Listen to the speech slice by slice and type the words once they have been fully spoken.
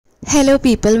Hello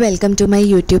people, welcome to my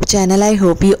YouTube channel. I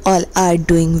hope you all are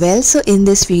doing well. So in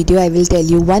this video I will tell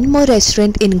you one more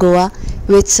restaurant in Goa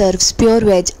which serves pure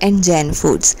veg and Jain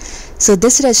foods. So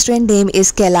this restaurant name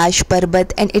is Kailash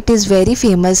Parbat and it is very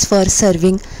famous for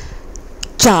serving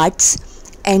chaats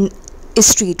and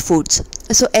street foods.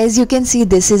 So as you can see,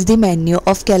 this is the menu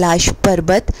of Kailash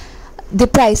Parbat. The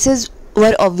prices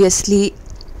were obviously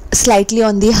slightly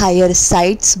on the higher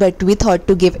sides, but we thought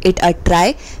to give it a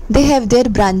try. They have their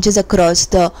branches across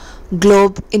the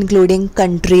globe, including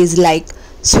countries like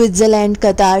Switzerland,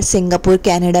 Qatar, Singapore,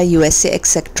 Canada, USA,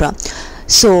 etc.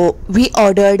 So we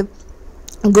ordered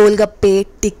golgappe,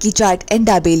 tikki chaat and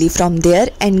dabeli from there,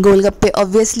 and golgappe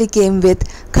obviously came with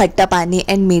khatta pani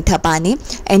and meetha pani,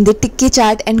 and the tikki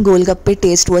chaat and golgappe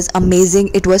taste was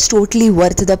amazing. It was totally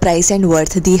worth the price and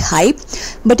worth the hype.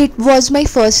 But it was my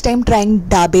first time trying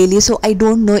dabeli, so I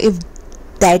don't know if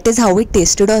that is how it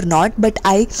tasted or not, but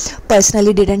I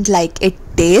personally didn't like it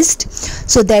taste.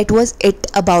 So that was it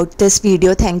about this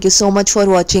video. Thank you so much for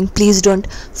watching. Please don't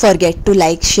forget to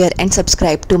like, share and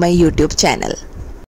subscribe to my YouTube channel.